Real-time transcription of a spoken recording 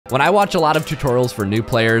When I watch a lot of tutorials for new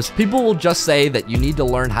players, people will just say that you need to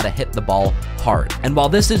learn how to hit the ball hard. And while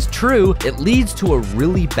this is true, it leads to a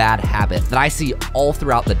really bad habit that I see all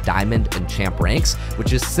throughout the diamond and champ ranks,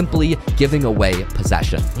 which is simply giving away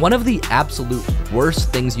possession. One of the absolute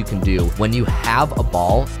worst things you can do when you have a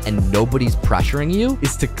ball and nobody's pressuring you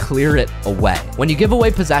is to clear it away. When you give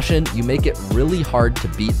away possession, you make it really hard to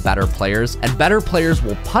beat better players, and better players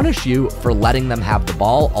will punish you for letting them have the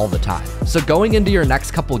ball all the time. So going into your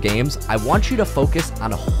next couple games, I want you to focus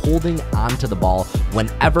on holding onto the ball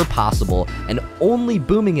whenever possible and only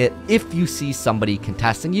booming it if you see somebody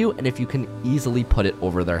contesting you and if you can easily put it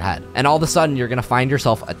over their head. And all of a sudden, you're gonna find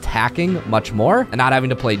yourself attacking much more and not having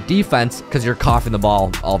to play defense because you're coughing the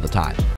ball all the time.